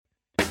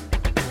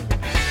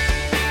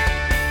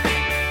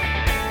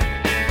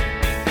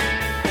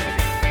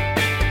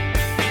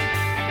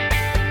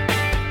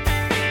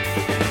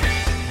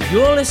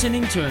You're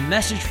listening to a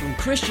message from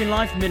Christian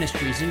Life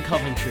Ministries in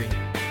Coventry,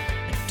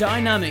 a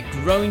dynamic,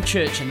 growing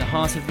church in the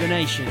heart of the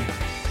nation.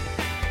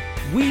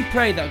 We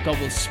pray that God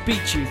will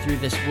speak to you through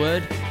this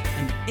word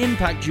and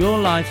impact your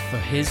life for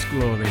His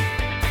glory.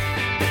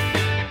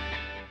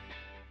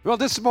 Well,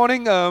 this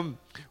morning,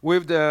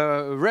 with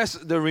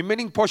the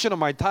remaining portion of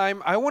my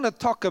time, I want to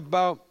talk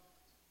about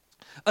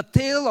a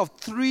tale of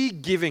three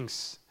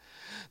givings.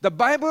 The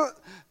Bible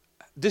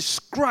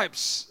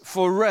describes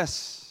for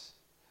us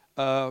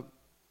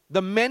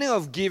the manner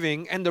of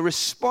giving and the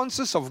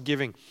responses of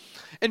giving.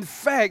 In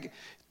fact,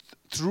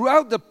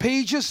 throughout the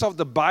pages of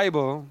the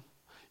Bible,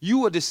 you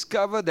will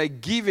discover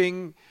that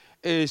giving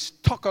is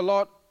talked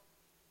about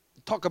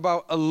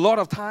a lot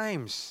of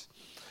times.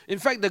 In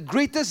fact, the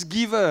greatest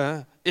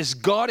giver is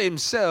God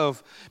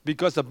Himself,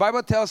 because the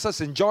Bible tells us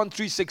in John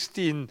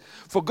 3:16,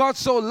 "For God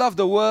so loved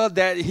the world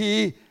that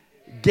He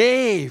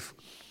gave."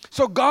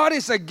 So God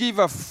is a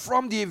giver.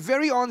 From the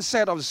very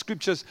onset of the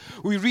scriptures,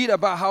 we read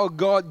about how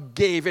God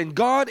gave, and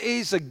God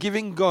is a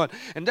giving God.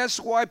 And that's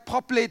why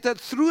populated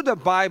through the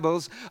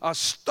Bibles are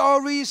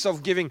stories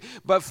of giving.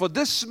 But for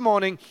this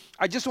morning,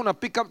 I just want to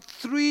pick up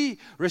three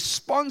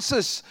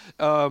responses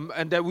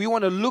and that we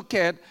want to look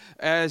at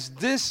as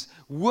this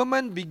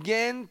woman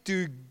began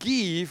to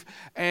give.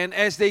 And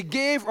as they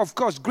gave, of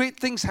course, great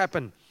things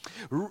happened.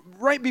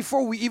 Right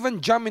before we even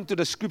jump into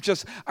the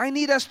scriptures, I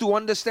need us to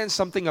understand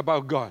something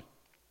about God.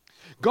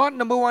 God,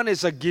 number one,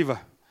 is a giver.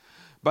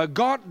 But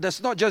God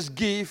does not just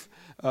give,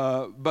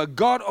 but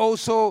God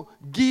also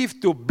gives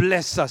to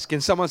bless us. Can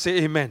someone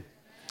say amen?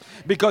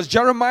 Because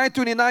Jeremiah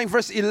 29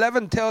 verse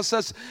 11 tells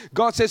us,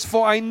 God says,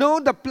 "For I know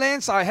the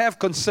plans I have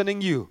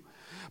concerning you,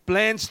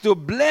 plans to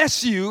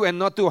bless you and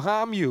not to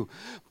harm you,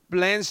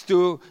 plans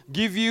to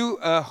give you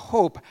a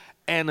hope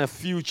and a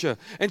future."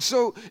 And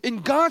so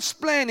in God's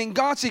plan, in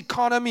God's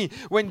economy,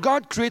 when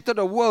God created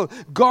the world,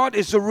 God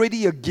is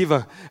already a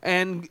giver.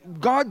 And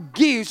God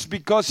gives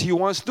because He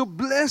wants to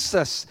bless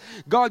us.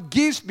 God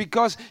gives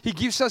because He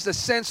gives us a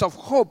sense of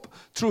hope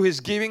through His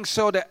giving,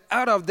 so that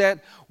out of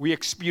that we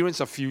experience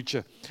a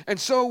future. And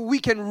so we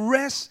can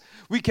rest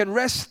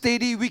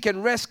steady, we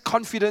can rest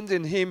confident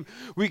in Him.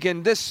 We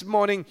can this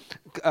morning,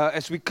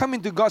 as we come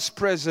into God's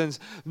presence,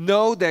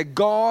 know that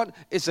God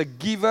is a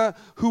giver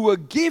who will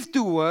give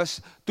to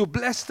us to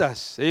bless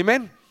us.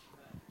 Amen?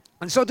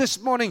 And so this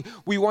morning,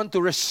 we want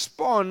to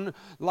respond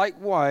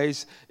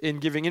likewise in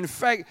giving. In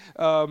fact,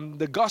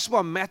 the Gospel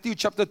of Matthew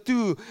chapter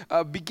 2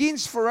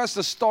 begins for us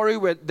the story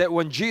that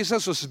when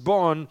Jesus was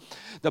born,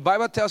 the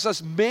Bible tells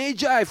us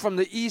Magi from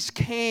the east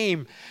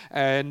came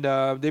and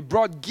they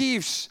brought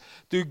gifts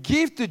to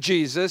give to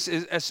Jesus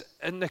as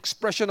an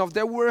expression of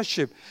their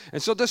worship.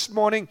 And so this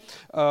morning,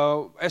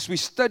 as we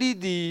study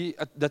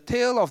the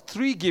tale of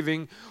three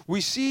giving, we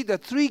see the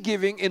three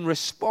giving in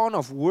response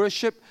of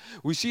worship.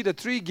 We see the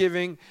three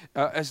giving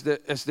as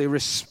they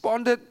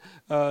responded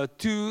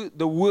to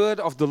the word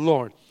of the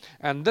Lord.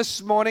 And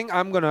this morning,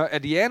 I'm going to,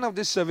 at the end of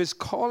this service,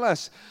 call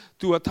us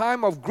to a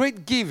time of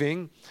great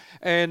giving.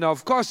 And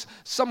of course,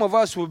 some of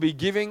us will be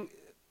giving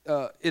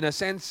in a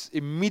sense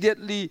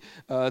immediately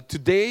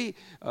today,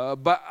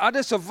 but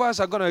others of us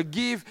are going to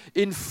give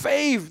in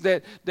faith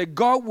that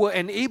God will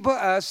enable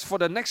us for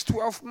the next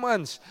 12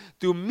 months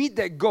to meet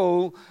that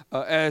goal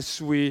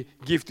as we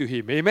give to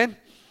Him. Amen?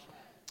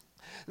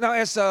 Now,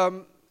 as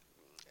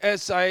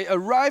I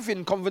arrive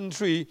in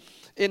Coventry,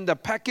 in the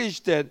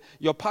package that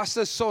your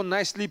pastor so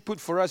nicely put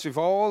for us with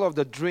all of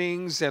the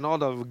drinks and all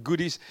the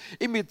goodies,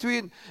 in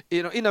between,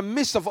 in the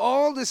midst of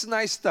all this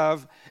nice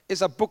stuff,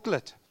 is a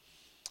booklet.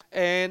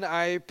 And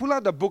I pulled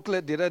out the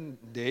booklet the other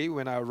day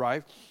when I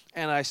arrived,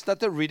 and I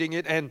started reading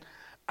it, and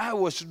I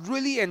was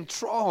really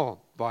enthralled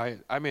by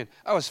it. I mean,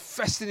 I was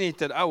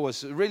fascinated. I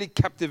was really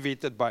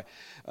captivated by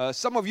it.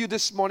 Some of you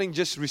this morning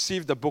just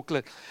received the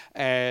booklet,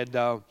 and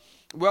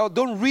well,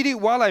 don't read it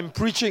while I'm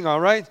preaching,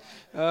 all right?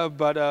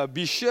 But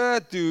be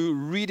sure to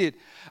read it.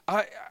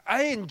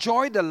 I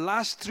enjoyed the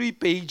last 3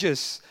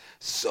 pages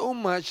so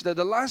much that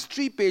the last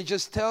 3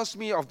 pages tells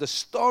me of the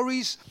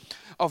stories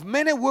of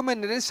men and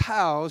women in this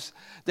house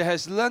that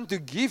has learned to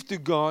give to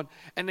God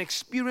and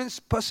experience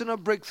personal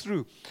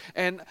breakthrough.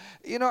 And,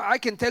 I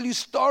can tell you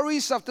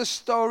stories after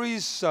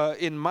stories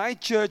in my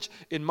church,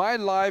 in my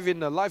life,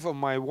 in the life of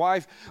my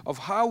wife, of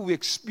how we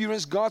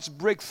experience God's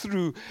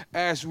breakthrough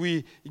as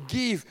we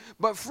give.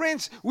 But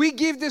friends, we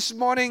give this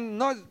morning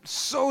not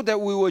so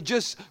that we will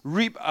just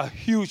reap a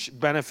huge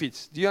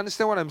benefits. Do you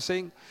understand what I'm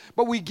saying?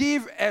 But we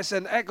give as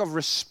an act of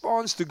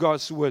response to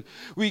God's word.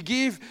 We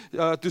give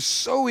to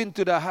sow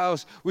into the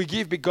house. We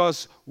give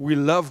because we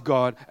love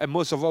God, and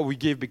most of all, we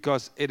give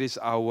because it is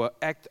our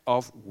act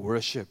of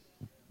worship.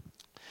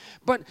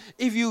 But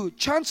if you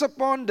chance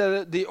upon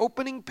the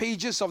opening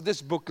pages of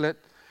this booklet,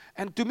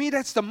 and to me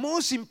that's the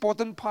most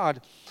important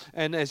part,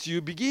 and as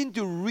you begin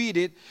to read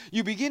it,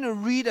 you begin to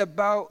read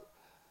about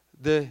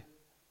the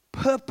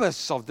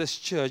purpose of this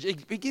church.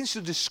 It begins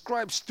to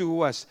describe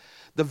to us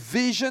the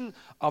vision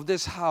of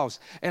this house.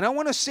 And I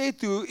want to say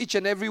to each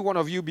and every one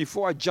of you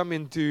before I jump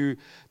into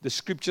the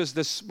scriptures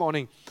this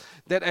morning,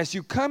 that as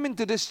you come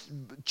into this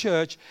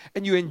church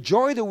and you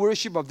enjoy the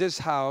worship of this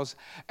house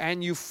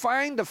and you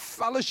find the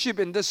fellowship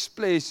in this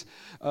place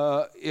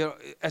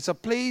as a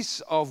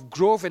place of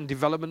growth and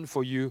development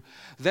for you,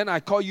 then I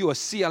call you a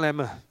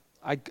CLM.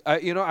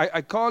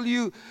 I call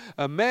you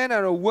a man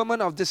or a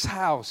woman of this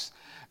house.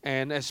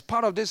 And as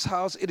part of this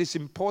house, it is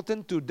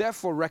important to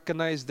therefore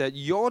recognize that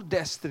your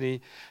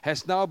destiny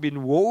has now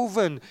been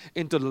woven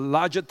into the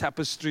larger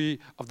tapestry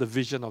of the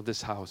vision of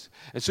this house.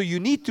 And so you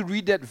need to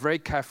read that very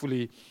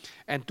carefully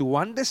and to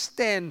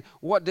understand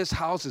what this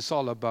house is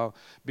all about,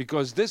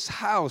 because this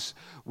house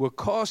will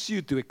cause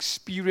you to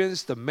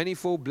experience the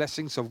manifold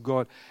blessings of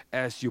God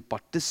as you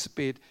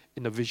participate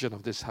in the vision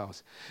of this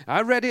house.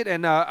 I read it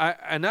and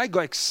I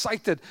got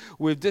excited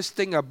with this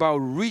thing about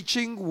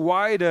reaching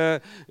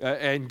wider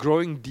and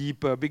growing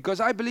deeper, because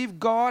I believe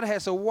God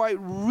has a wide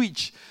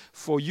reach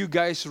for you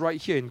guys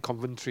right here in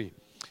Coventry.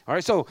 All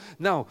right, so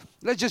now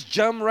let's just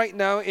jump right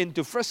now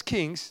into 1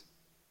 Kings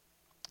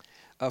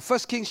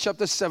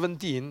chapter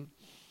 17,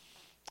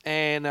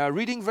 and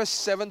reading verse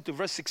 7 to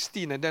verse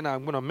 16, and then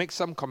I'm going to make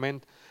some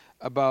comment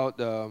about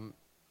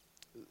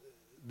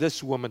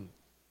this woman.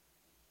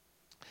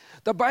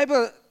 The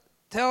Bible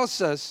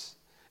tells us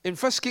in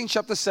 1 Kings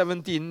chapter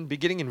 17,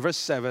 beginning in verse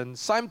 7,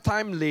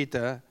 sometime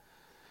later,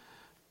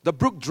 the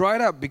brook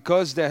dried up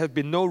because there had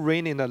been no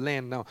rain in the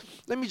land. Now,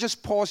 let me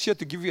just pause here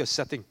to give you a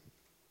setting.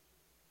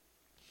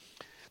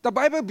 The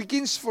Bible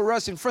begins for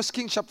us in 1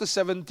 Kings chapter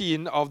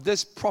 17 of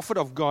this prophet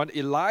of God,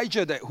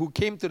 Elijah, who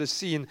came to the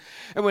scene.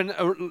 And when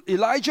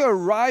Elijah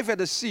arrived at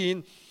the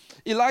scene,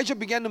 Elijah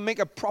began to make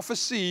a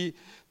prophecy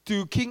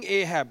to King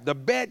Ahab, the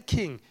bad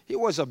king. He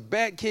was a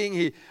bad king.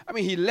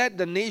 He led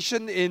the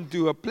nation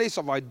into a place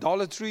of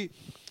idolatry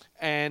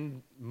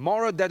and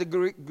moral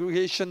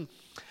degradation.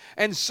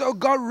 And so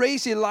God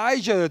raised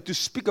Elijah to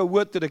speak a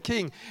word to the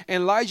king.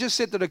 And Elijah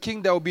said to the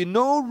king, there will be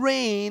no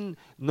rain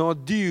nor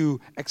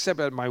dew except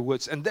at my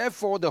words. And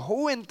therefore the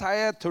whole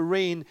entire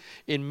terrain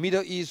in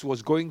Middle East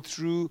was going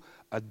through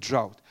a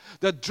drought.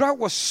 The drought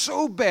was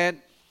so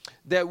bad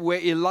that where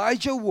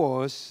Elijah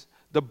was,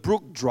 the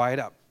brook dried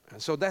up.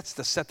 And so that's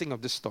the setting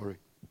of this story.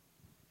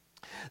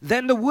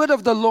 Then the word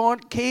of the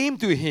Lord came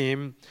to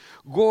him,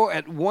 go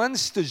at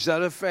once to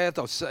Zarephath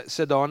of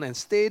Sidon and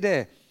stay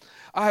there.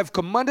 I have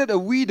commanded a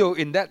widow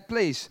in that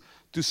place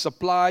to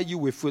supply you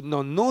with food.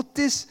 Now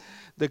notice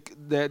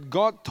that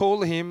God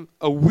told him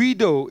a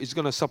widow is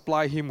going to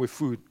supply him with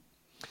food.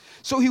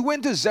 So he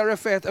went to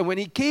Zarephath, and when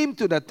he came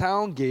to the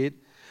town gate,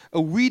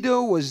 a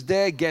widow was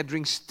there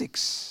gathering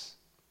sticks.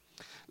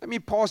 Let me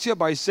pause here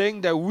by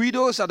saying that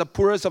widows are the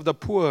poorest of the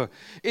poor.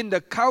 In the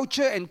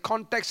culture and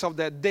context of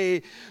that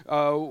day,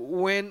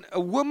 when a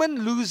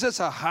woman loses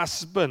her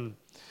husband,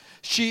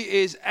 she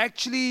is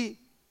actually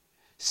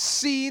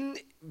seen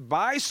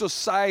by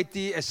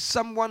society as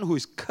someone who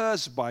is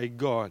cursed by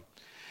God.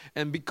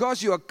 And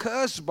because you are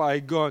cursed by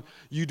God,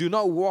 you do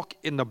not walk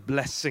in the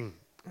blessing.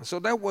 So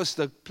that was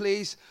the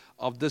place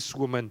of this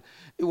woman.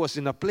 It was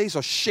in a place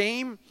of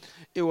shame.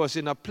 It was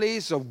in a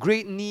place of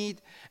great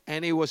need.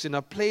 And it was in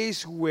a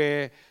place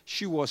where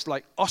she was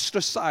like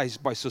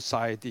ostracized by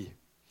society.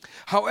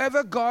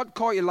 However, God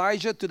called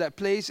Elijah to that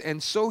place,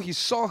 and so he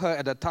saw her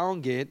at the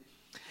town gate,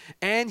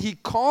 and he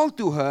called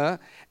to her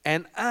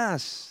and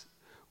asked,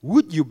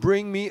 would you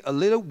bring me a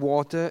little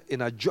water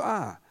in a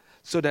jar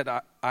so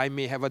that I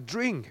may have a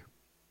drink?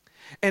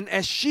 And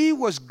as she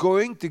was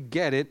going to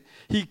get it,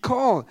 he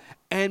called,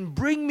 and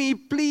bring me,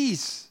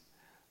 please,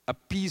 a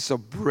piece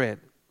of bread.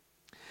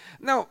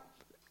 Now,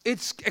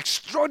 it's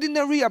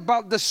extraordinary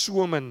about this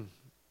woman,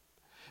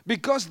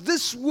 because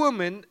this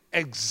woman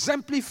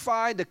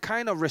exemplified the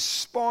kind of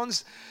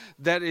response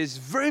that is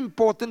very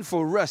important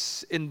for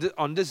us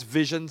on this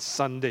Vision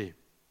Sunday.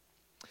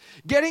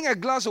 Getting a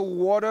glass of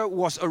water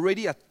was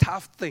already a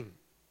tough thing.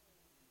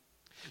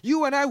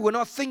 You and I will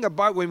not think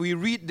about when we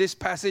read this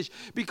passage,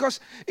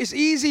 because it's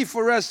easy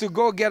for us to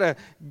go get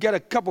a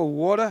cup of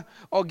water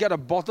or get a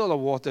bottle of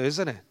water,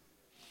 isn't it?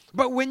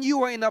 But when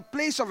you are in a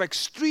place of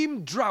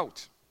extreme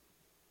drought,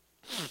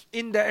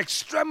 in the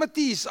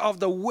extremities of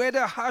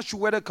the harsh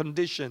weather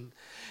condition,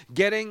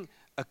 getting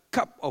a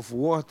cup of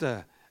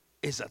water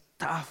is a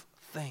tough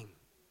thing.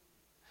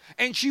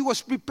 And she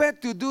was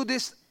prepared to do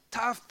this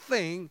tough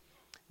thing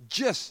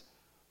just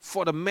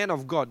for the man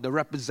of God, the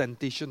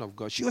representation of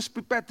God. She was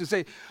prepared to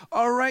say,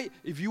 all right,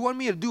 if you want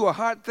me to do a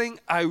hard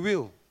thing, I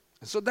will.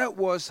 And so that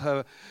was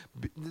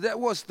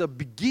the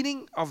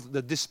beginning of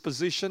the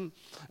disposition,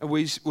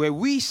 where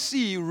we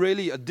see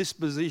really a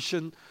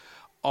disposition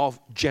of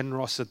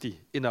generosity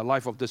in the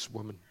life of this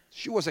woman.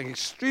 She was an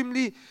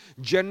extremely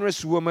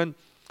generous woman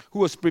who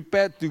was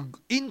prepared to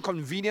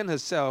inconvenience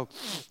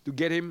herself to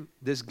get him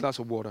this glass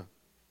of water.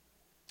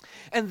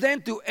 And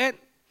then to add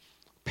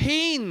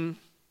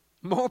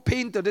more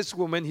pain to this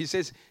woman, he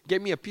says,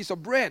 get me a piece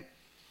of bread.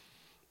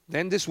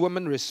 Then this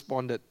woman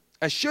responded,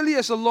 as surely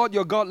as the Lord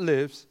your God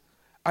lives,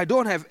 I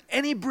don't have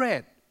any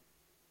bread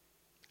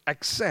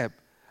except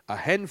a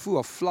handful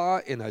of flour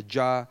in a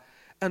jar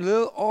and a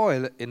little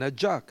oil in a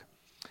jug.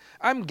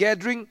 I'm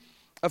gathering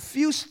a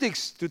few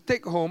sticks to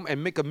take home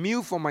and make a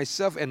meal for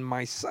myself and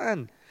my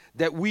son,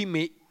 that we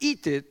may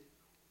eat it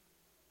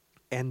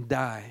and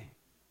die."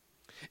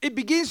 It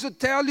begins to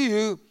tell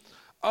you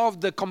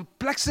of the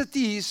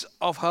complexities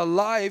of her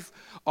life,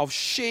 of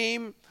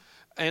shame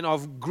and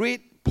of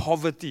great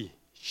poverty.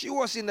 She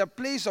was in a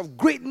place of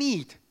great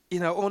need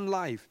in her own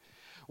life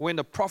when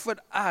the prophet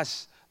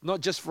asked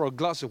not just for a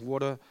glass of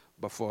water,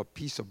 but for a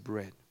piece of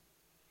bread.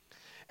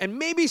 And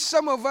maybe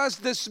some of us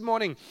this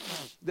morning,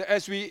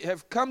 as we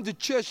have come to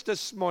church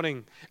this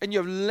morning, and you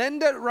have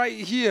landed right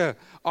here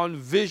on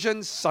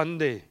Vision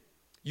Sunday,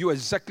 you are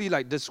exactly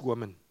like this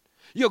woman.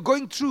 You're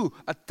going through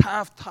a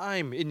tough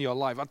time in your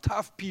life, a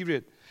tough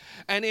period.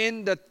 And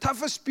in the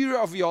toughest period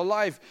of your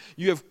life,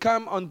 you have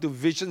come onto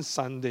Vision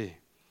Sunday.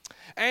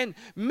 And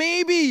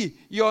maybe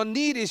your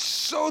need is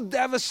so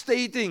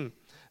devastating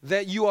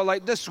that you are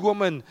like this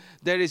woman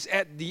that is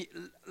at the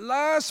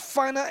last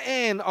final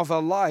end of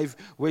her life,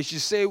 where she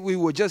said, we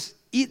will just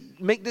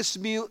make this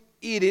meal,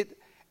 eat it,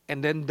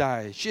 and then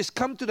die. She's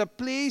come to the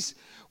place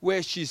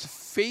where she's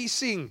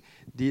facing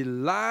the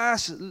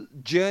last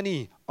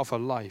journey of her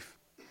life.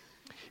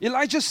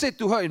 Elijah said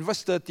to her in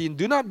verse 13,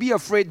 "Do not be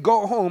afraid,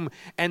 go home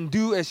and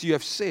do as you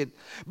have said.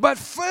 But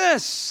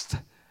first,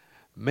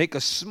 make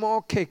a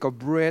small cake of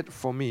bread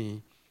for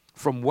me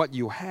from what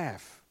you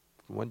have,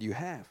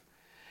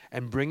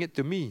 and bring it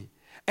to me.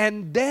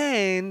 And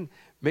then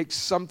make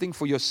something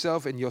for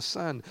yourself and your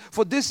son.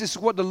 For this is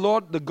what the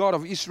Lord, the God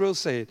of Israel,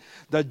 said,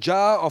 the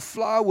jar of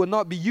flour will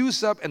not be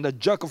used up, and the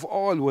jug of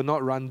oil will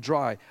not run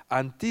dry,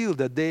 until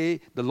the day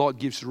the Lord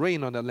gives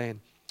rain on the land."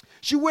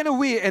 She went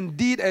away and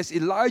did as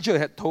Elijah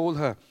had told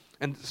her.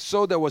 And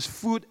so there was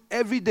food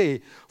every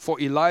day for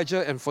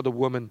Elijah and for the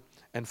woman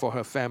and for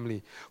her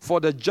family. For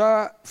the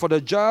jar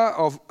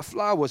of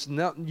flour was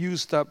not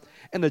used up,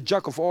 and the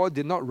jug of oil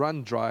did not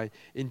run dry,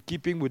 in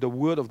keeping with the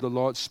word of the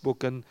Lord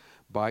spoken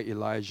by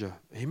Elijah.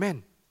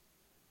 Amen.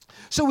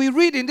 So we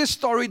read in this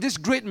story this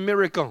great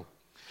miracle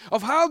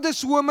of how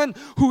this woman,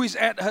 who is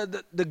at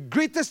the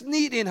greatest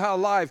need in her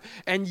life,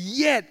 and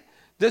yet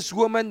this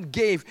woman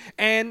gave.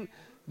 And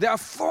there are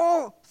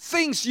 4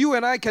 things you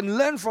and I can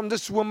learn from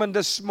this woman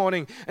this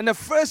morning. And the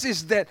first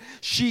is that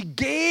she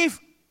gave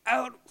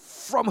out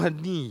from her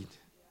need.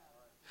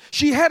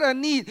 She had a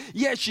need,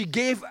 yet she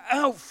gave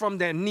out from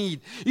that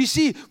need. You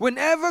see,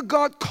 whenever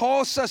God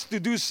calls us to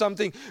do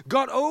something,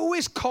 God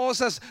always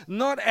calls us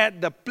not at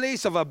the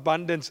place of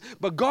abundance,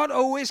 but God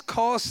always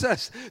calls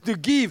us to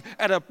give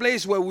at a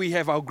place where we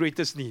have our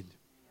greatest need.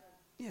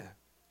 Yeah.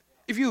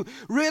 If you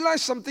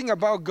realize something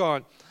about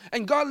God,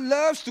 and God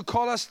loves to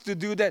call us to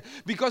do that,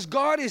 because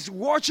God is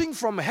watching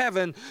from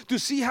heaven to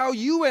see how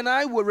you and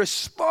I will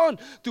respond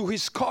to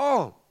His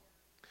call.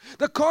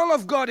 The call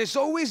of God is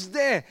always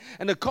there,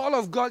 and the call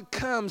of God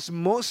comes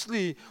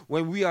mostly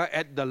when we are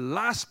at the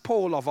last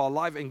pole of our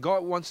life, and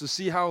God wants to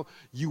see how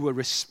you will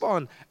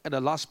respond at the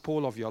last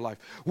pole of your life.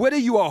 Whether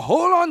you will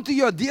hold on to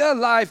your dear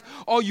life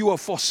or you will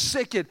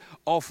forsake it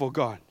all for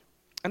God.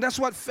 And that's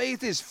what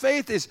faith is.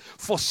 Faith is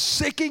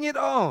forsaking it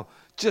all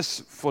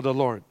just for the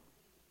Lord.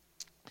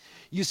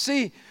 You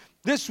see,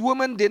 this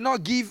woman did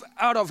not give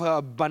out of her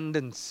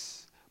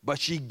abundance, but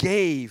she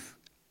gave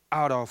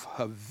out of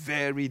her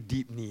very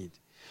deep need.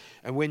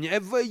 And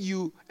whenever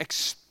you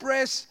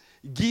express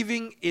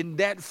giving in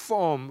that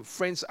form,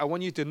 friends, I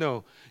want you to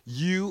know,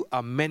 you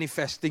are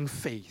manifesting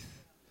faith.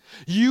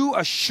 You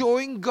are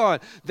showing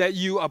God that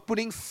you are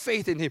putting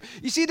faith in Him.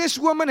 You see, this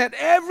woman had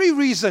every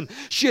reason.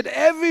 She had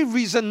every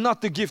reason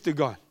not to give to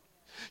God.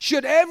 She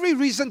had every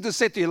reason to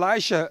say to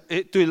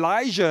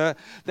Elijah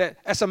that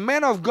as a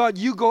man of God,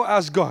 you go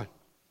ask God.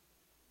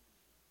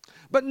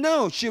 But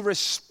no, she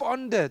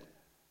responded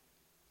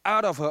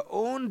out of her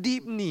own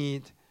deep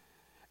need,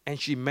 and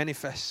she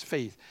manifests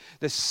faith.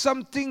 There's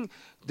something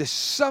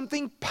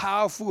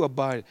powerful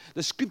about it.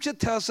 The scripture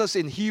tells us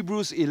in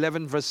Hebrews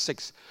 11 verse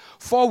 6,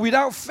 "For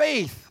without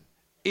faith,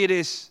 it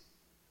is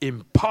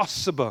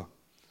impossible."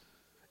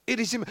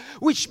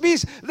 Which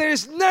means there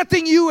is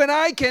nothing you and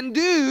I can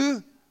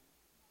do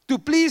to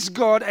please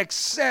God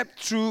except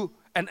through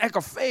an act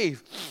of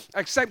faith,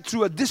 except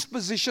through a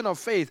disposition of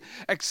faith,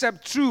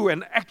 except through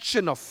an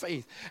action of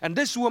faith. And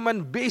this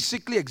woman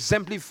basically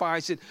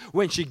exemplifies it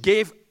when she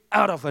gave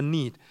out of her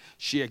need.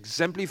 She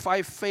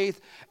exemplified faith.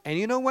 And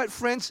you know what,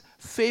 friends?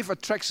 Faith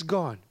attracts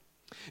God.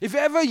 If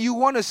ever you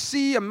want to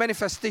see a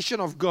manifestation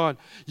of God,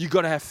 you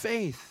got to have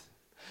faith.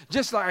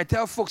 Just like I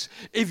tell folks,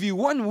 if you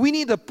want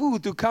Winnie the Pooh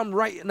to come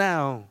right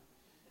now,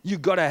 you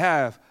got to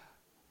have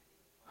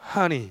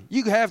honey.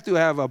 You have to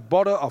have a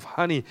bottle of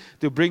honey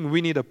to bring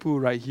Winnie the Pooh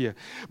right here.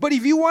 But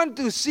if you want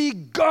to see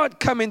God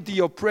come into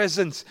your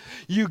presence,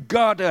 you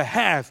got to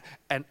have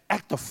an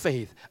act of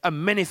faith, a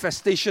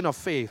manifestation of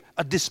faith,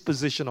 a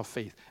disposition of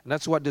faith. And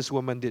that's what this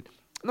woman did.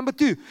 Number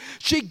 2,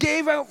 she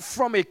gave out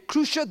from a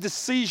crucial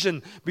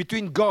decision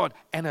between God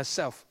and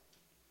herself.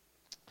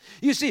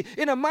 You see,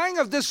 in the mind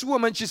of this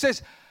woman, she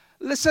says,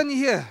 listen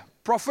here,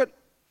 prophet,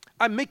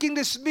 I'm making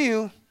this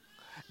meal,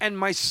 and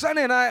my son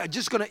and I are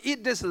just going to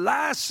eat this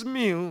last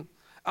meal,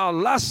 our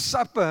last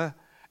supper,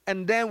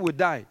 and then we'll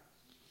die.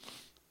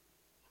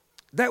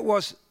 That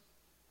was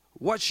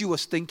what she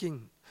was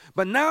thinking.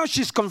 But now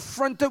she's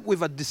confronted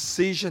with a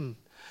decision,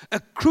 a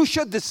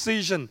crucial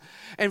decision.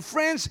 And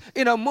friends,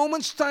 in a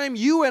moment's time,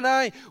 you and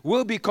I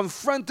will be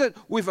confronted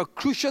with a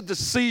crucial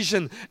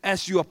decision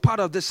as you are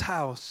part of this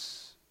house.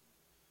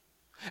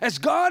 As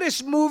God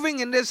is moving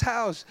in this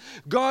house,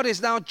 God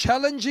is now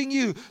challenging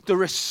you to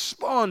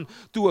respond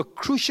to a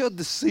crucial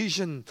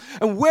decision.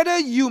 And whether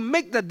you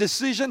make the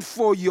decision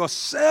for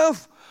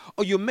yourself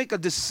or you make a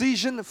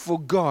decision for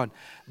God,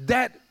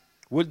 that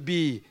would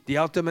be the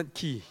ultimate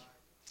key.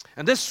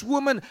 And this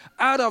woman,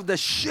 out of the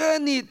sheer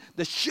need,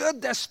 the sheer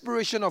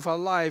desperation of her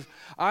life,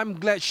 I'm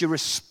glad she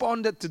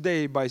responded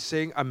today by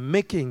saying, I'm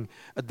making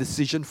a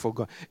decision for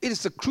God. It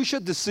is a crucial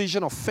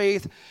decision of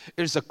faith.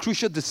 It is a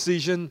crucial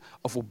decision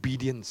of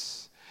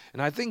obedience.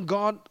 And I think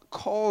God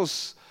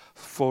calls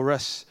for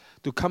us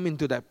to come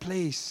into that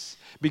place.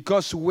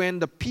 Because when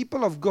the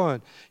people of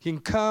God can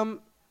come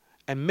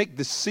and make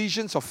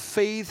decisions of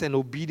faith and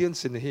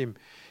obedience in Him,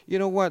 you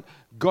know what?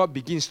 God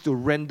begins to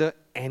render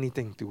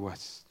anything to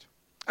us.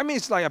 I mean,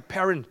 it's like a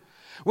parent.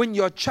 When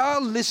your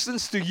child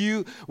listens to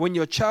you, when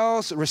your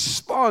child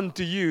responds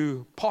to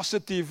you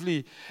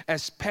positively,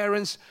 as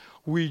parents,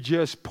 we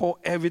just pour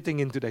everything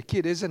into the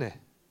kid, isn't it?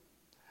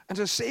 And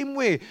the same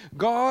way,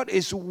 God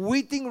is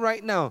waiting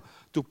right now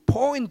to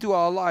pour into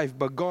our life,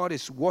 but God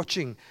is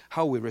watching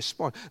how we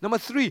respond. Number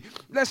 3,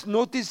 let's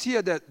notice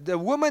here that the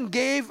woman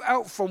gave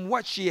out from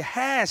what she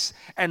has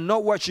and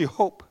not what she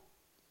hoped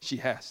she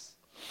has.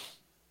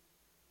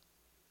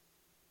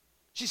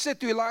 She said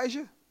to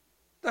Elijah,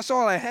 that's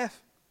all I have.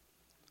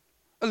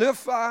 A little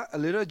flour, a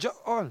little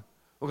oil.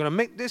 We're going to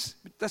make this.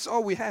 That's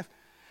all we have.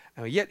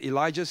 And yet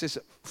Elijah says,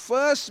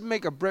 first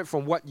make a bread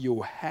from what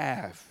you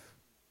have.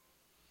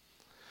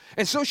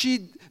 And so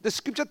the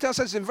scripture tells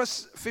us in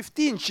verse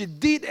 15, she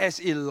did as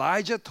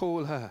Elijah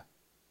told her.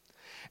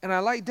 And I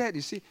like that,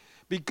 you see,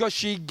 because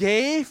she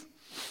gave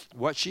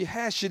what she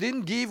has. She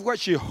didn't give what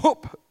she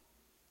hoped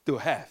to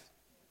have.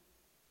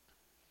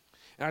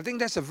 And I think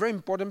that's a very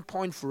important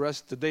point for us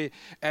today.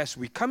 As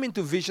we come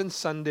into Vision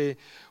Sunday,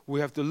 we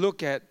have to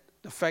look at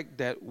the fact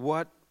that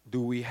what do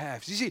we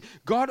have? You see,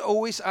 God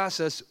always asks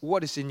us,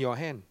 what is in your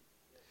hand?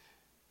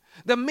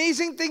 The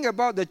amazing thing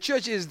about the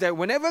church is that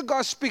whenever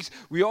God speaks,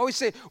 we always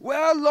say,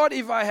 well, Lord,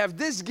 if I have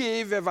this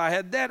gift, if I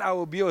had that, I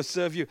will be able to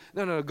serve you.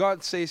 No,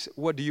 God says,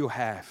 what do you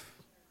have?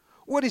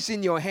 What is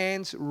in your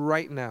hands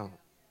right now?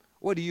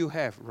 What do you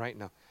have right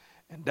now?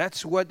 And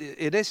that's what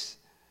it is.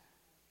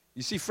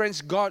 You see,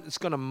 friends, God is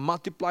going to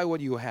multiply what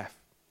you have.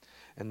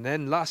 And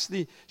then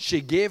lastly, she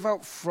gave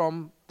out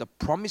from the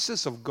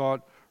promises of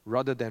God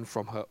rather than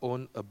from her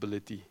own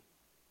ability.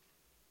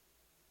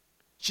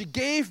 She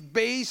gave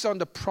based on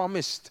the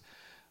promise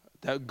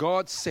that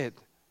God said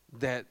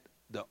that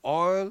the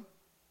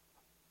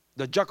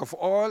jug of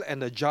oil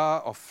and the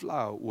jar of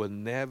flour will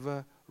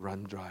never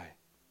run dry.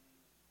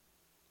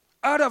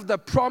 Out of the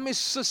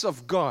promises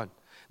of God,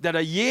 that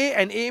are yea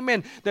and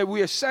amen, that we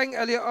have sang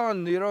earlier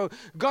on,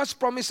 God's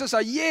promises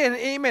are yea and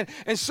amen.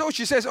 And so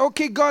she says,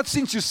 okay, God,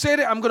 since you said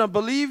it, I'm going to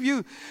believe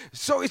you.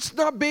 So it's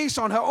not based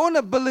on her own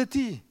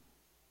ability.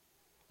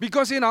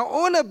 Because in our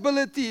own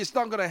ability, it's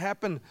not going to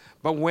happen.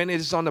 But when it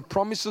is on the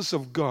promises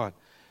of God,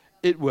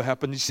 it will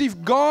happen. You see, if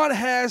God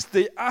has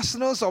the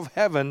arsenals of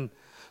heaven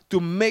to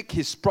make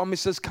His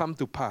promises come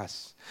to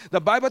pass. The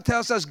Bible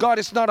tells us God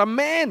is not a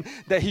man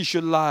that He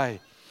should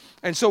lie.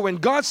 And so when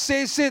God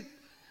says it,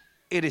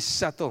 it is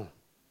settled.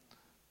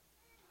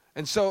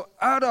 And so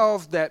out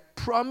of that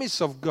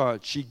promise of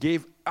God, she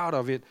gave out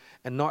of it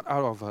and not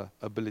out of her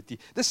ability.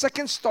 The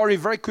second story,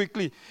 very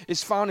quickly,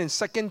 is found in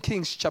 2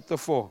 Kings chapter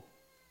 4.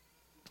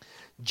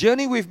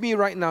 Journey with me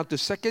right now to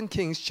 2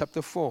 Kings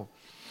chapter 4.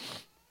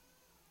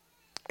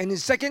 And in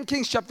 2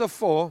 Kings chapter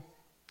 4,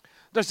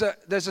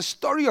 there's a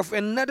story of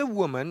another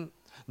woman,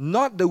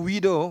 not the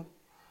widow,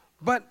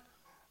 but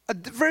a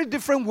very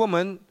different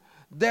woman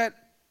that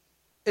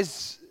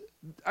is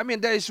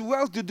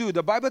well-to-do.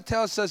 The Bible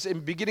tells us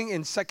beginning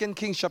in 2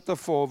 Kings chapter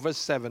 4,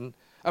 verse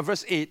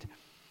 8.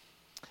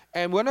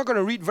 And we're not going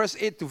to read verse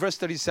 8 to verse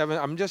 37.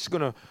 I'm just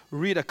going to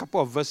read a couple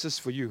of verses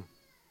for you.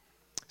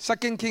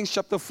 2 Kings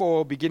chapter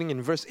 4, beginning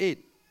in verse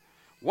 8.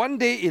 One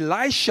day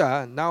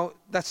Elisha, now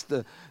that's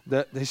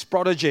his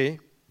protege,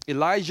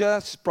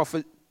 Elijah's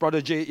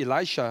protege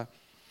Elisha,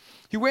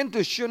 he went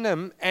to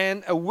Shunem,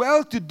 and a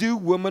well-to-do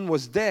woman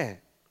was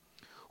there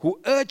who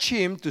urged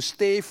him to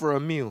stay for a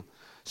meal.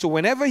 So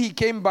whenever he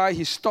came by,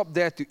 he stopped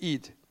there to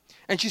eat.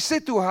 And she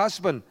said to her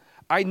husband,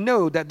 I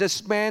know that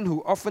this man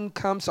who often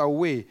comes our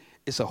way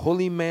is a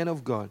holy man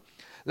of God.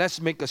 Let's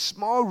make a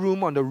small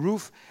room on the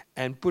roof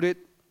and put in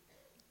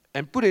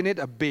it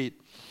a bed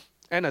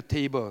and a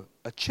table,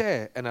 a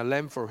chair and a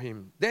lamp for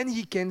him. Then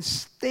he can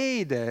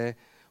stay there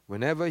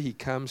whenever he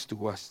comes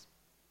to us.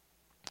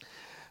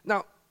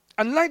 Now,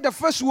 unlike the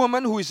first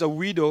woman who is a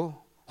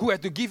widow, who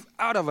had to give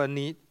out of her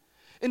need,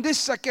 in this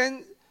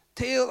second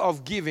tale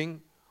of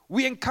giving,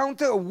 we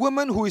encounter a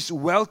woman who is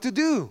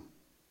well-to-do.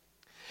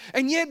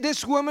 And yet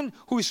this woman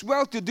who is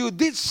well-to-do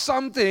did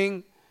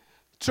something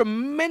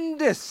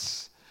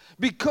tremendous,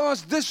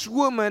 because this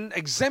woman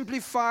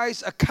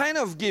exemplifies a kind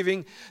of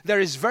giving that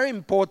is very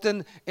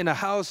important in a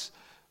house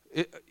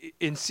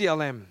in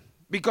CLM.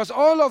 Because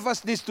all of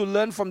us need to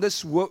learn from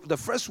this the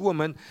first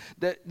woman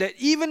that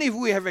even if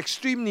we have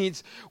extreme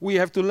needs, we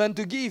have to learn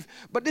to give.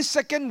 But this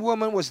second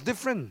woman was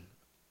different.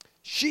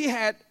 She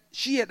had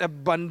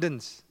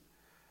abundance,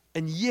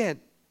 and yet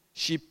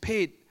she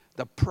paid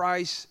the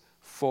price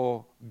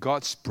for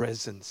God's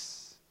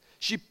presence.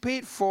 She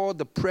paid for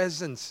the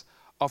presence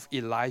of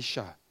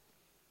Elisha.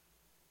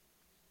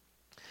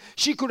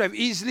 She could have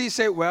easily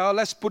said, well,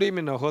 let's put him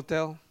in a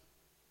hotel.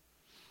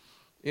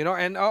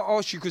 And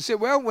or she could say,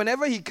 well,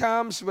 whenever he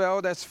comes,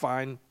 well, that's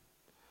fine.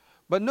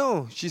 But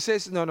no, she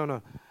says,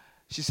 no.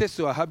 She says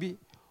to her hubby,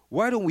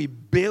 why don't we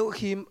build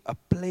him a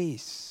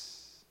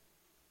place?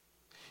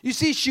 You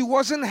see, she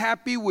wasn't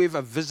happy with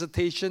a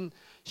visitation.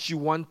 She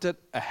wanted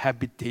a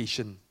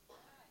habitation.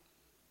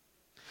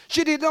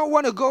 She did not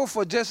want to go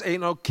for just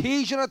an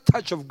occasional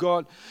touch of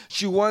God.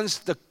 She wants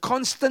the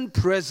constant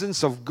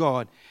presence of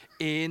God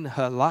in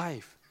her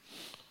life.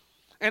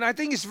 And I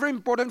think it's very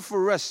important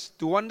for us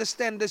to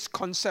understand this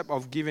concept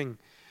of giving,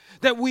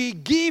 that we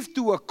give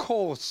to a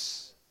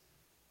cause.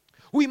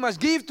 We must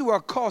give to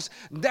a cause.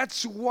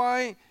 That's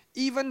why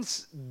even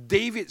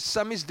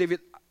Psalmist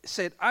David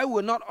said, I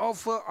will not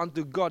offer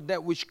unto God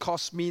that which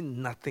costs me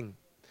nothing.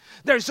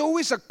 There's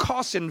always a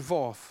cost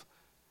involved.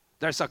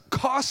 There's a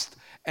cost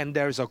and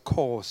there's a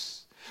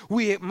cause.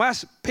 We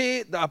must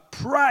pay the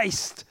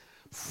price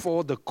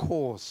for the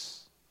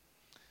cause.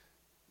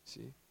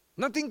 See,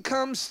 nothing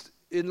comes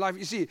in life.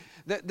 You see,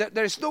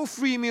 there's no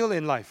free meal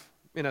in life.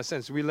 In a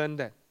sense, we learn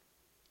that.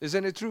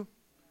 Isn't it true?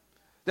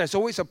 There's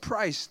always a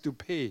price to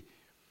pay.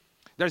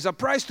 There's a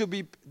price to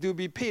be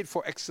paid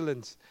for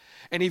excellence.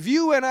 And if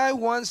you and I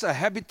want a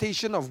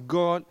habitation of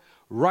God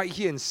right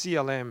here in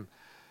CLM,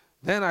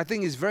 then I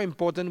think it's very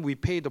important we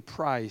pay the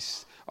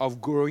price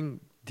of growing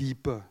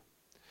deeper.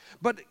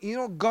 But,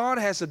 God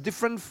has a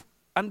different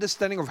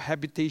understanding of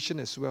habitation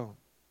as well.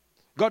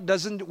 God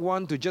doesn't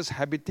want to just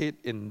habitate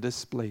in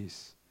this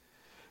place.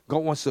 God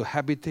wants to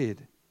habitate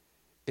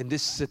in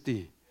this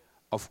city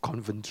of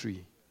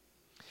Coventry.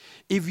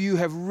 If you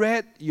have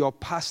read your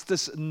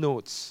pastor's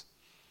notes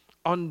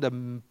on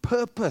the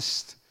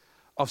purpose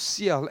of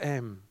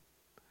CLM,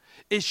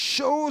 it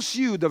shows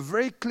you the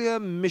very clear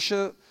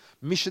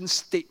mission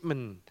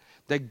statement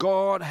that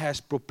God has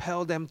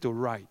propelled them to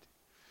write.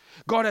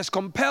 God has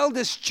compelled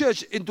this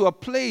church into a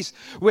place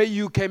where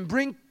you can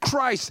bring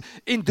Christ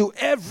into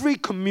every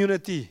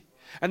community.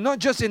 And not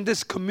just in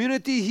this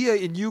community here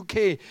in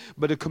UK,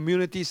 but the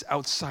communities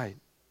outside.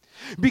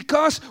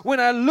 Because when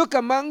I look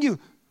among you,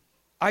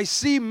 I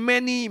see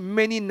many,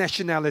 many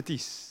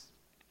nationalities.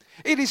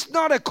 It is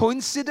not a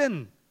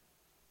coincidence.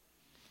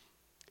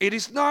 It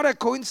is not a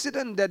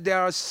coincidence that there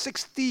are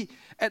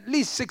at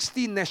least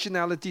 60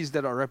 nationalities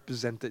that are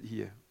represented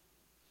here.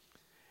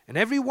 And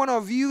every one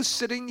of you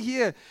sitting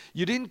here,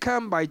 you didn't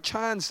come by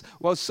chance.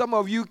 Well, some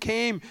of you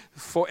came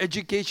for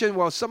education,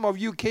 while some of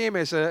you came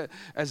as a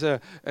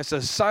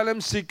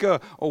asylum seeker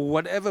or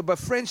whatever. But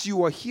friends,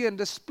 you are here in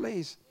this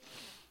place.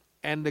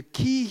 And the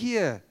key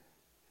here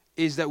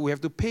is that we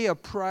have to pay a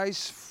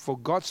price for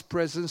God's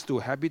presence to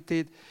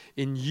habitate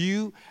in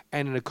you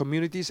and in the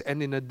communities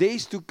and in the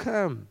days to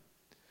come,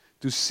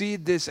 to see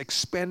this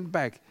expand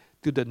back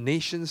to the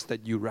nations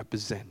that you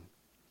represent.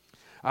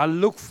 I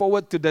look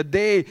forward to the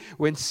day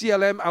when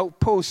CLM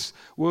outposts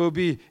will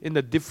be in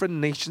the different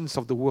nations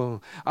of the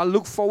world. I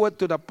look forward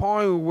to the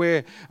point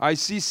where I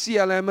see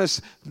CLMers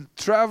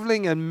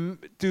traveling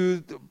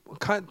to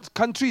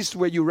countries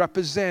where you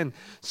represent,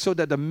 so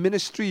that the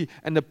ministry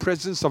and the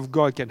presence of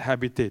God can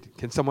habitate.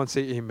 Can someone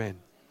say amen?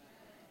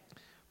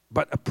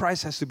 But a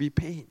price has to be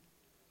paid.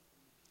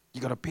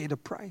 You got to pay the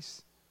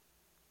price.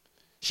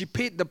 She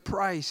paid the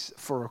price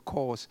for a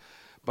cause,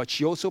 but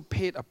she also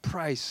paid a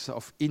price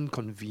of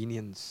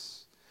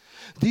inconvenience.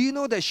 Do you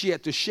know that she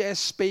had to share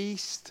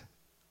space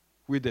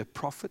with the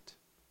prophet?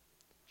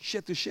 She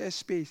had to share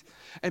space.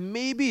 And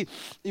maybe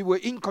it will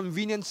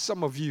inconvenience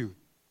some of you.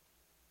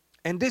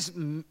 And this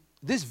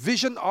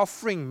vision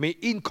offering may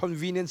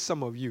inconvenience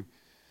some of you.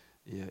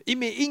 Yeah. It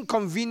may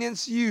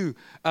inconvenience you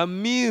a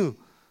meal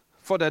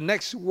for the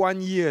next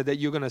 1 year that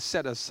you're going to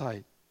set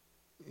aside.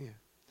 Yeah.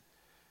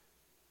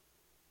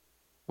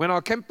 When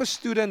our campus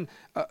student,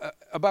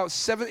 about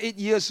 7-8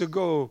 years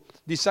ago,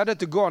 decided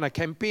to go on a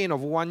campaign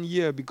of 1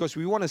 year because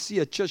we want to see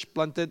a church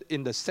planted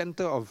in the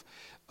center of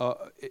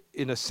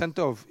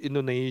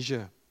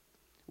Indonesia,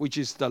 which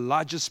is the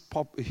largest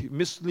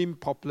Muslim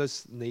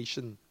populous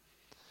nation.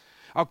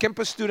 Our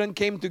campus student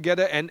came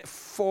together, and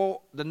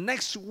for the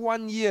next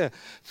 1 year,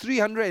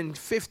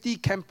 350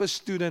 campus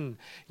students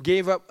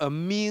gave up a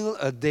meal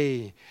a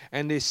day,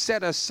 and they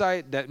set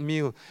aside that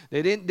meal.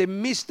 They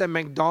missed the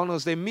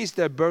McDonald's, they missed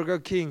the Burger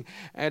King,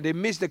 and they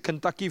missed the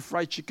Kentucky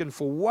Fried Chicken.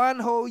 For 1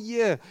 whole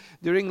year,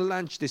 during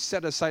lunch, they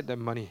set aside that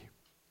money.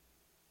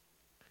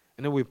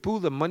 And then we pool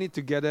the money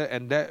together,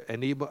 and that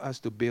enabled us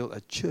to build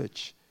a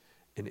church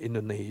in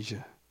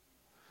Indonesia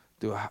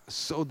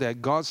so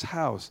that God's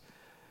house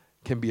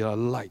can be a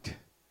light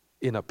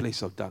in a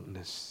place of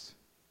darkness.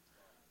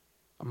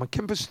 My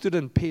campus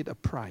student paid a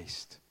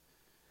price.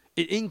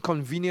 It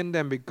inconvenienced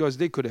them because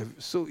they could have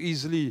so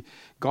easily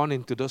gone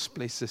into those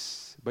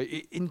places. But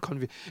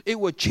it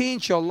will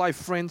change your life,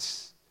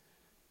 friends.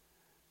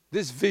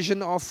 This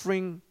vision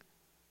offering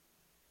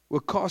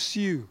will cost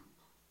you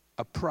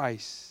a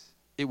price.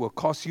 It will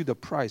cost you the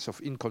price of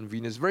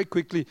inconvenience. Very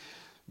quickly,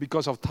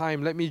 because of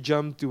time, let me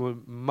jump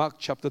to Mark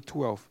chapter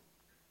 12.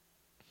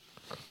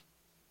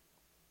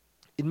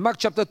 In Mark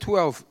chapter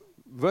 12,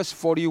 verse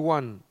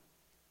 41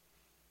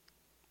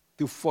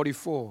 to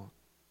 44.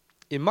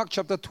 In Mark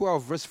chapter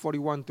 12, verse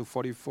 41 to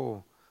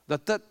 44, the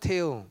third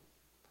tale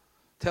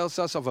tells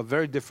us of a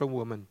very different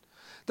woman.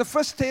 The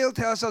first tale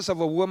tells us of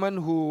a woman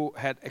who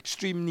had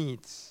extreme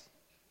needs,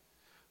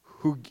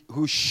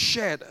 who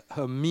shared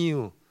her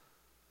meal,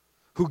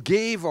 who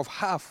gave of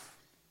half.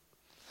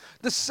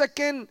 The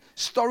second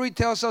story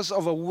tells us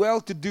of a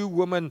well-to-do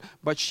woman,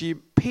 but she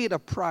paid a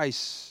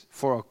price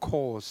for a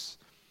cause.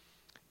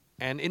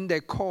 And in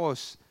that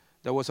cause,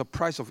 there was a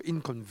price of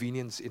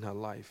inconvenience in her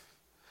life.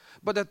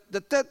 But the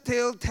third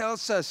tale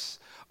tells us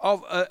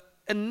of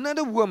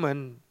another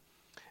woman,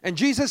 and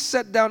Jesus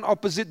sat down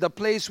opposite the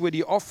place where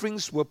the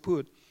offerings were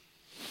put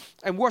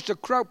and watched the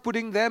crowd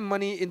putting their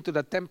money into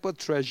the temple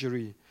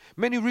treasury.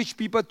 Many rich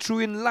people threw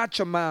in large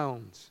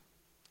amounts,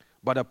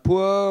 but a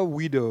poor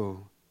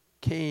widow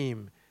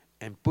came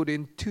and put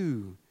in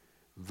 2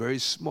 very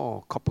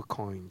small copper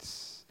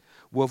coins,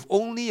 worth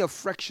only a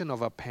fraction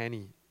of a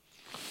penny.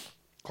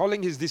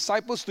 Calling his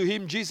disciples to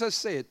him, Jesus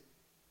said,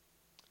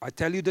 I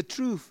tell you the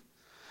truth.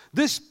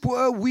 This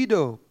poor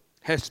widow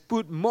has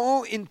put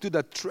more into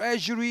the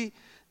treasury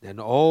than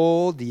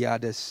all the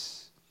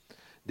others.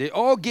 They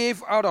all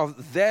gave out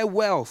of their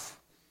wealth,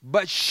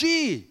 but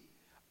she,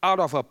 out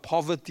of her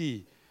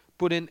poverty,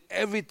 put in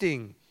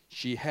everything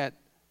she had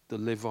to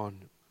live on.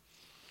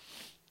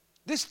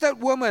 This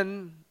third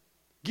woman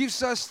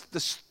gives us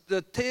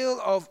the tale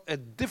of a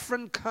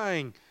different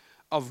kind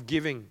of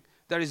giving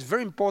that is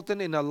very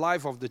important in the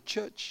life of the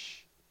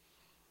church.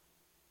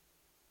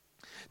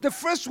 The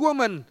first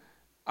woman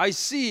I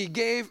see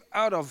gave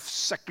out of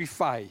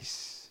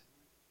sacrifice.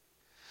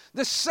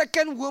 The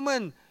second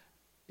woman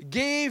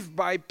gave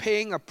by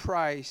paying a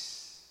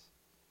price.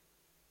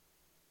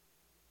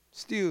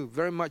 Still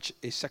very much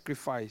a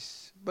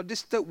sacrifice. But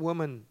this third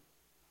woman,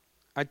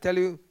 I tell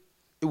you,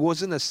 it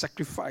wasn't a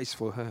sacrifice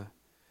for her.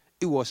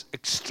 It was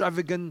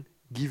extravagant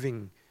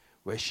giving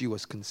where she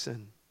was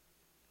concerned.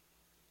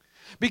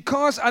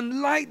 Because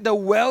unlike the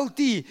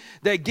wealthy,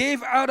 they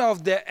gave out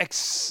of their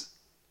excess.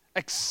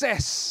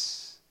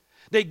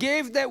 They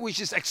gave that which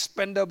is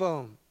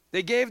expendable.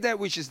 They gave that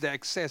which is the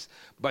excess.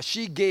 But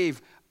she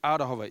gave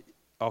out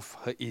of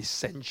her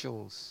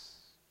essentials.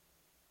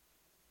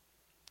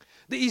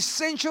 The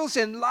essentials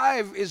in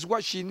life is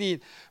what she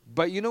needs.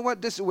 But you know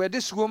what? Where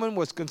this woman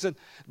was concerned.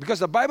 Because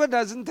the Bible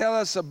doesn't tell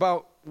us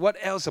about what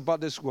else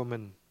about this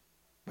woman.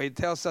 But it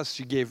tells us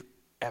she gave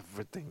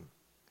everything.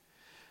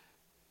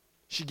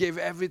 She gave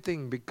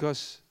everything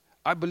because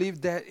I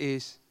believe that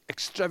is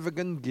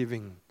extravagant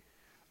giving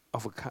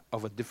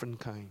of a different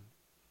kind.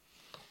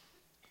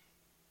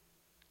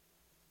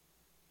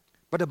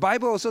 But the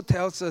Bible also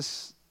tells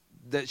us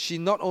that she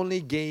not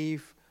only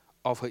gave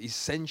of her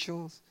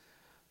essentials,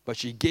 but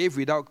she gave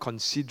without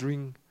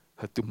considering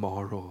her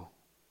tomorrow.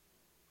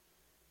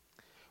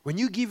 When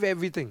you give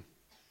everything,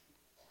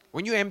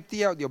 when you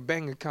empty out your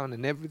bank account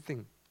and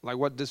everything, like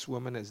what this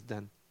woman has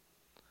done,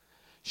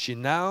 she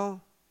now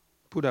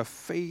put her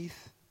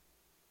faith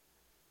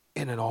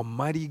in an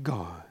almighty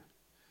God,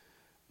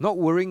 not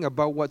worrying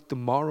about what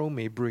tomorrow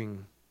may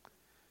bring.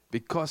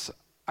 Because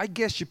I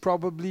guess you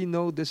probably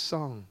know this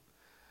song.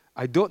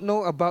 I don't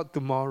know about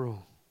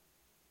tomorrow,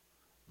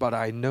 but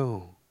I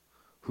know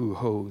who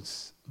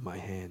holds my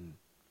hand.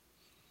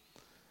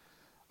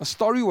 A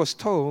story was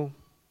told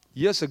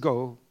years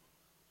ago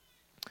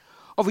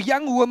of a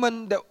young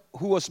woman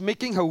who was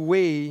making her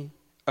way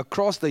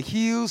across the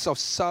hills of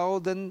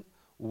southern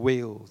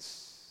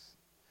Wales.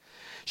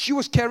 She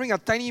was carrying a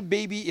tiny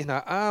baby in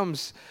her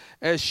arms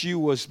as she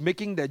was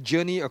making that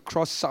journey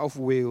across South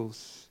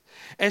Wales.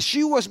 As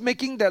she was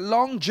making that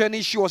long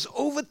journey, she was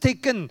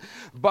overtaken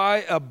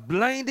by a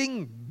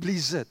blinding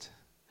blizzard.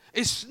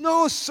 It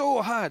snowed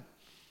so hard.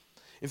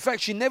 In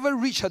fact, she never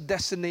reached her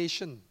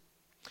destination.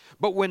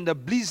 But when the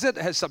blizzard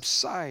had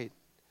subsided,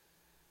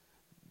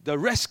 the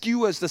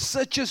rescuers, the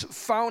searchers,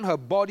 found her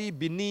body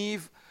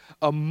beneath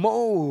a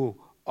mow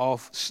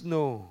of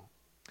snow.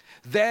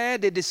 There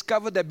they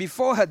discovered that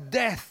before her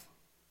death,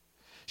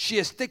 she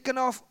has taken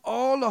off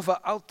all of her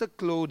outer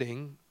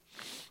clothing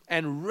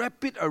and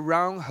wrapped it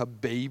around her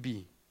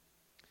baby.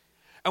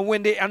 And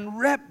when they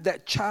unwrapped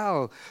that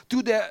child,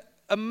 to their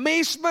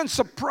amazement,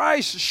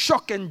 surprise,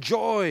 shock, and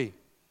joy,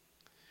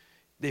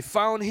 they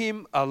found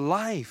him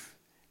alive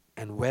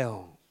and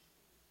well.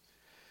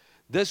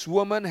 This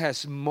woman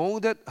has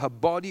molded her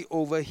body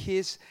over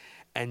his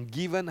and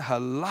given her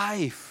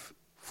life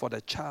for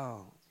the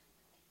child.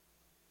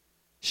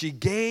 She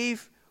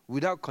gave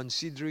without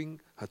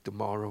considering her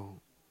tomorrow.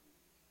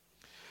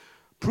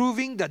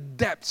 Proving the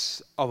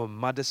depths of a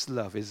mother's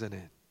love, isn't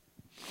it?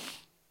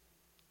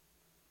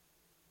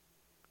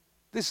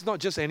 This is not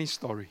just any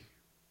story.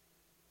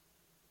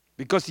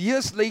 Because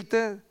years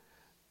later,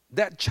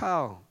 that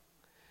child,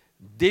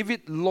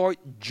 David Lloyd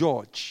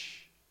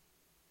George,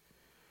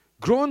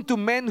 grown to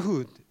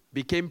manhood,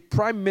 became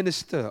Prime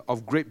Minister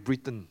of Great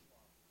Britain.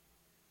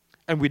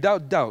 And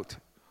without doubt,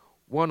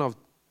 one of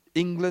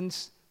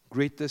England's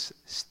greatest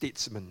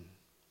statesmen.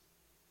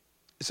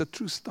 It's a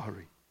true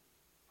story.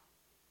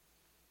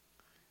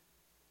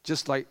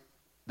 Just like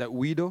that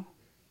widow,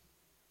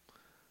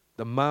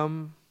 the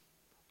mom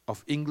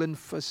of England's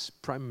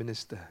first Prime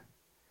Minister,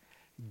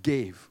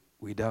 gave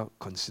without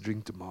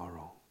considering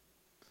tomorrow,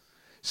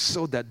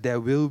 so that there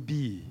will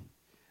be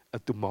a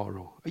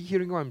tomorrow. Are you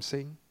hearing what I'm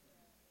saying?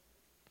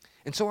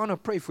 And so I want to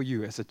pray for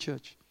you as a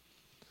church,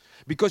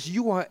 because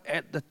you are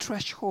at the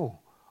threshold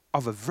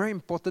of a very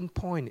important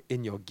point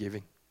in your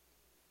giving.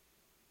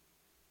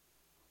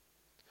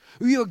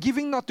 You are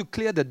giving not to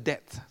clear the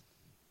debt.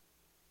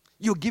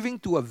 You're giving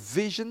to a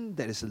vision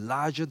that is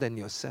larger than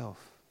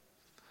yourself.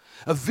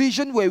 A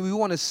vision where we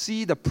want to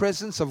see the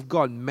presence of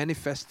God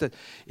manifested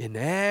in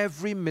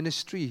every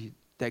ministry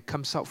that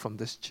comes out from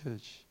this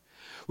church.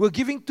 We're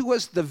giving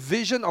towards the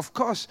vision, of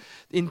course,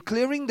 in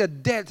clearing the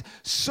debt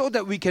so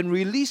that we can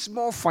release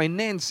more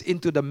finance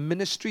into the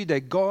ministry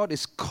that God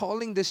is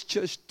calling this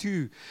church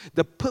to.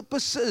 The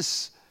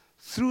purposes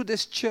through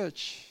this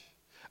church.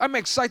 I'm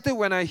excited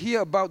when I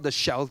hear about the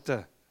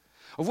shelter,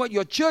 of what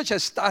your church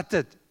has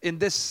started in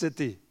this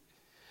city.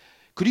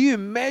 Could you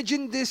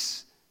imagine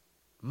this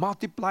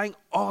multiplying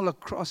all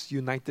across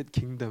United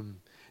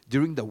Kingdom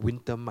during the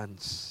winter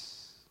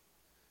months?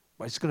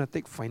 But it's going to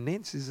take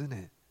finance, isn't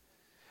it?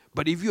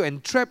 But if you're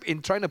entrapped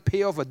in trying to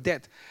pay off a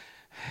debt,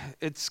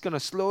 it's going to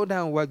slow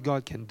down what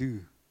God can do.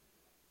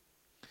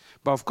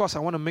 But of course, I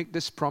want to make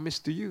this promise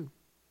to you.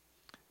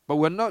 But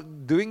we're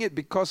not doing it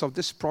because of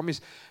this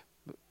promise.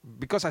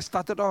 Because I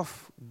started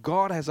off,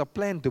 God has a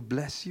plan to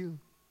bless you.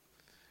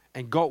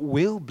 And God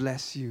will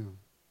bless you.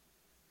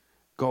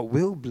 God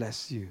will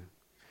bless you.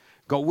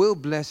 God will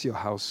bless your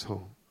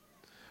household.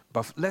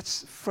 But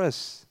let's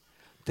first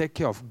take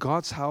care of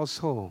God's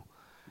household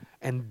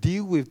and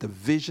deal with the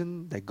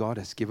vision that God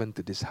has given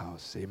to this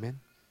house. Amen?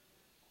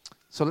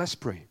 So let's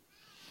pray.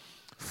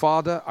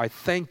 Father, I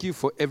thank you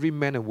for every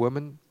man and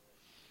woman.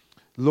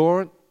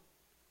 Lord,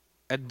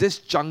 at this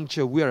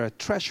juncture, we are at a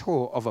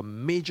threshold of a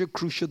major,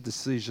 crucial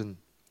decision.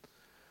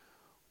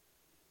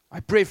 I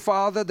pray,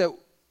 Father, that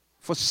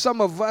for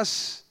some of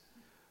us,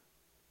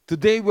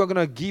 today we're going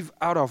to give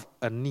out of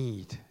a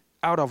need,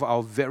 out of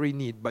our very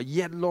need. But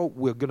yet, Lord,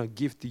 we're going to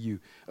give to you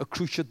a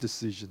crucial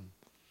decision.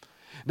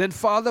 Then,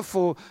 Father,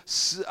 for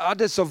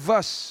others of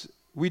us,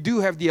 we do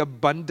have the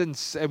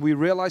abundance, and we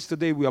realize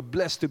today we are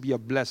blessed to be a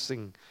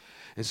blessing.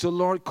 And so,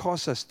 Lord,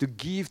 cause us to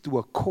give to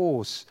a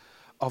cause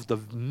of the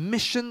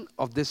mission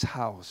of this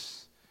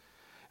house.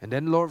 And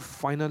then, Lord,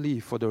 finally,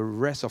 for the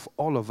rest of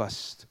all of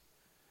us,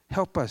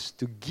 help us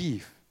to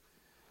give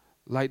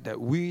like that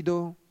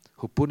widow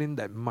who put in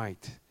that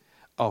mite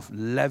of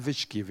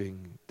lavish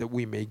giving, that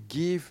we may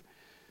give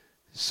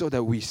so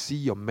that we see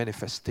your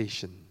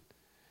manifestation.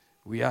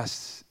 We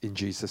ask in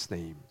Jesus'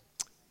 name.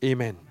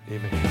 Amen.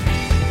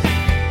 Amen.